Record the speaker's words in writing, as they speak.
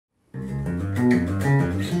Hey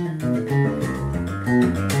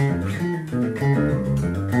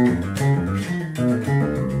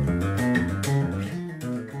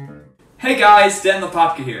guys, Dan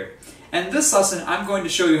Lepopka here, and in this lesson I'm going to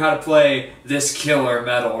show you how to play this killer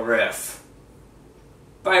metal riff.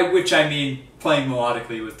 By which I mean playing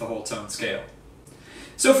melodically with the whole tone scale.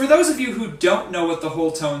 So for those of you who don't know what the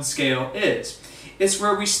whole tone scale is, it's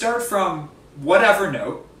where we start from whatever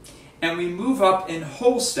note and we move up in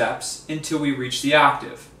whole steps until we reach the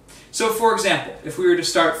octave. So for example, if we were to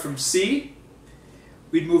start from C,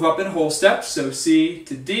 we'd move up in whole steps, so C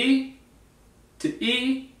to D, to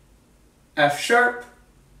E, F sharp,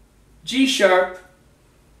 G sharp,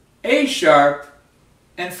 A sharp,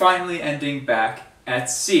 and finally ending back at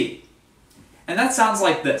C. And that sounds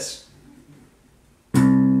like this.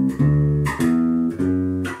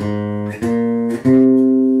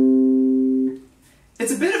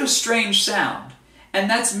 It's a bit of a strange sound, and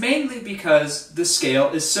that's mainly because the scale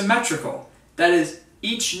is symmetrical. That is,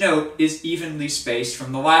 each note is evenly spaced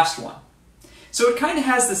from the last one. So it kind of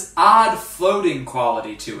has this odd floating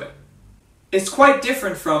quality to it. It's quite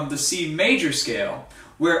different from the C major scale,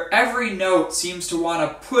 where every note seems to want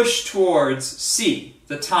to push towards C,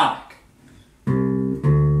 the tonic.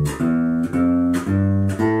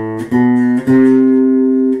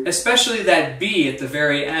 Especially that B at the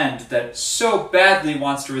very end that so badly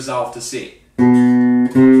wants to resolve to C.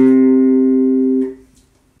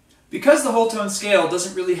 Because the whole tone scale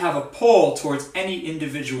doesn't really have a pull towards any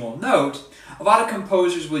individual note, a lot of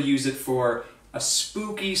composers will use it for a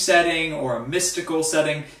spooky setting or a mystical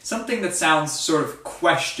setting, something that sounds sort of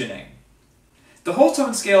questioning. The whole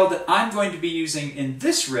tone scale that I'm going to be using in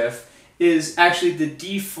this riff is actually the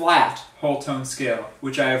D-flat whole tone scale,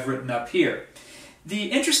 which I have written up here.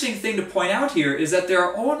 The interesting thing to point out here is that there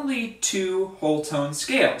are only two whole tone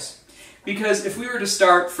scales. Because if we were to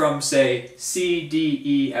start from, say, C, D,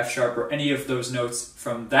 E, F sharp, or any of those notes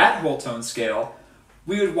from that whole tone scale,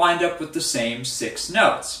 we would wind up with the same 6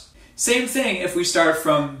 notes. Same thing if we start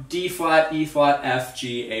from D flat, E flat, F,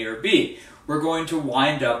 G, A, or B. We're going to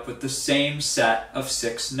wind up with the same set of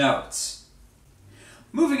 6 notes.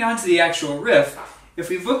 Moving on to the actual riff, if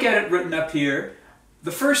we look at it written up here,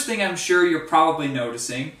 the first thing I'm sure you're probably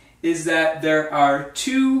noticing is that there are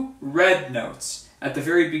 2 red notes at the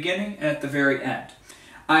very beginning and at the very end.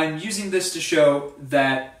 I'm using this to show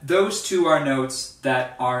that those 2 are notes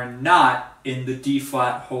that are not in the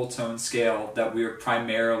D-flat whole tone scale that we're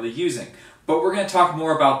primarily using. But we're going to talk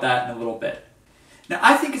more about that in a little bit. Now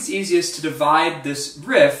I think it's easiest to divide this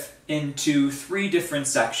riff into 3 different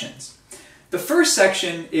sections. The first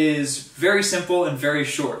section is very simple and very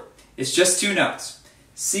short. It's just 2 notes,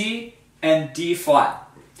 C and D-flat.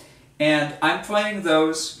 And I'm playing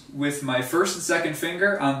those with my first and second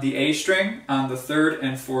finger on the A string on the 3rd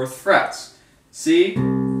and 4th frets. C,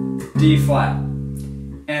 D-flat.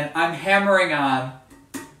 And I'm hammering on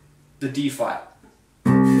the D-flat.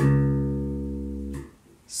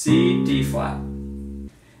 C, D-flat.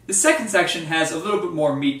 The second section has a little bit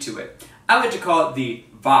more meat to it. I like to call it the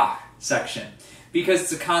Bach section, because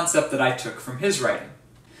it's a concept that I took from his writing.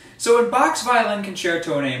 So in Bach's Violin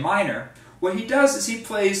Concerto in A minor, what he does is he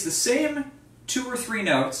plays the same 2 or 3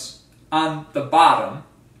 notes on the bottom,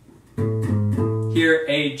 here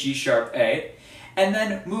A, G sharp, A, and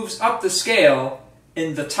then moves up the scale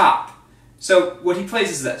in the top. So what he plays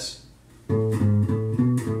is this.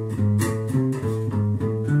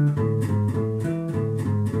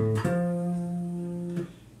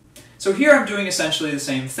 So here I'm doing essentially the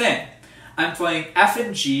same thing. I'm playing F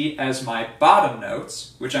and G as my bottom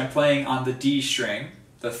notes, which I'm playing on the D string,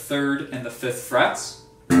 the 3rd and the 5th frets.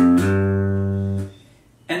 And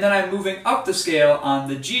then I'm moving up the scale on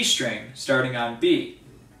the G string, starting on B,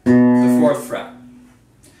 the 4th fret.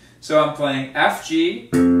 So I'm playing F, G,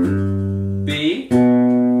 B,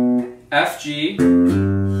 F, G,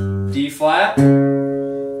 D flat,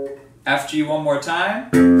 F, G one more time,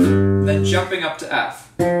 then jumping up to F.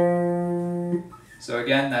 So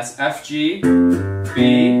again, that's F, G,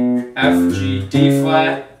 B, F, G, D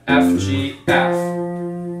flat, F, G, F.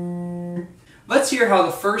 Let's hear how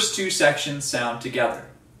the first 2 sections sound together.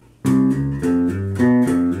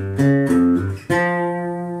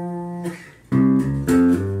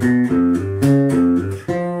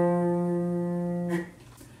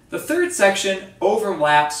 The third section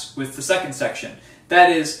overlaps with the second section.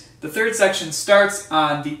 That is, the third section starts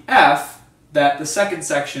on the F that the second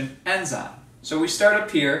section ends on. So we start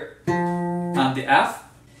up here on the F,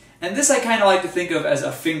 and this I kind of like to think of as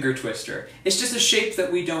a finger twister. It's just a shape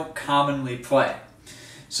that we don't commonly play.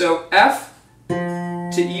 So F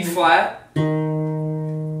to E flat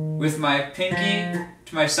with my pinky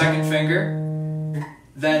to my second finger,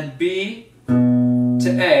 then B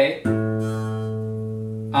to A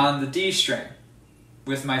on the D string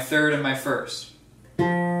with my third and my first.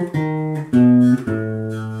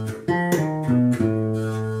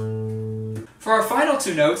 For our final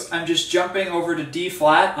two notes, I'm just jumping over to D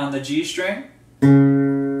flat on the G string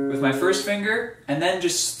with my first finger, and then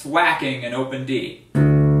just thwacking an open D.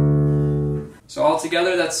 So all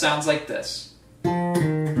together that sounds like this.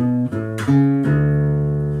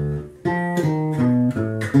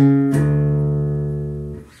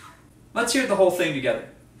 Let's hear the whole thing together.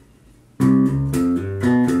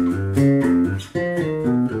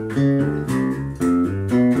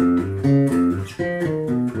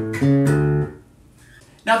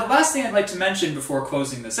 Now the last thing I'd like to mention before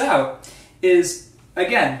closing this out is,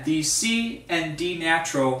 again, the C and D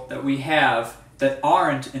natural that we have that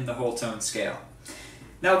aren't in the whole tone scale.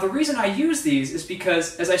 Now the reason I use these is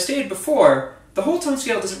because, as I stated before, the whole tone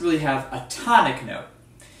scale doesn't really have a tonic note.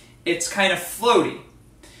 It's kind of floaty.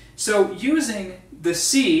 So using the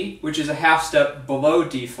C, which is a half step below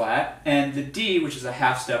D flat, and the D, which is a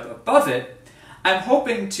half step above it, I'm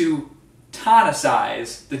hoping to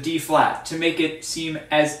tonicize the D flat to make it seem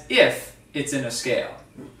as if it's in a scale.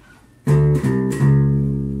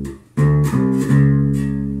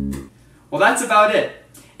 Well, that's about it.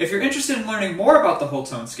 If you're interested in learning more about the whole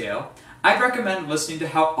tone scale, I'd recommend listening to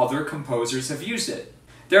how other composers have used it.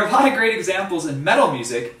 There are a lot of great examples in metal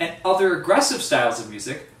music and other aggressive styles of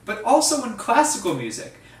music, but also in classical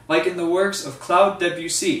music, like in the works of Claude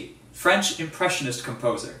Debussy, French Impressionist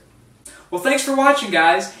composer. Well, thanks for watching,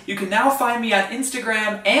 guys. You can now find me on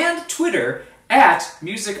Instagram and Twitter at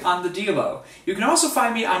MusicOnTheDelo. You can also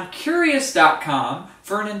find me on Curious.com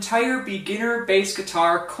for an entire beginner bass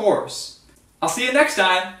guitar course. I'll see you next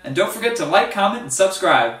time, and don't forget to like, comment, and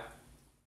subscribe.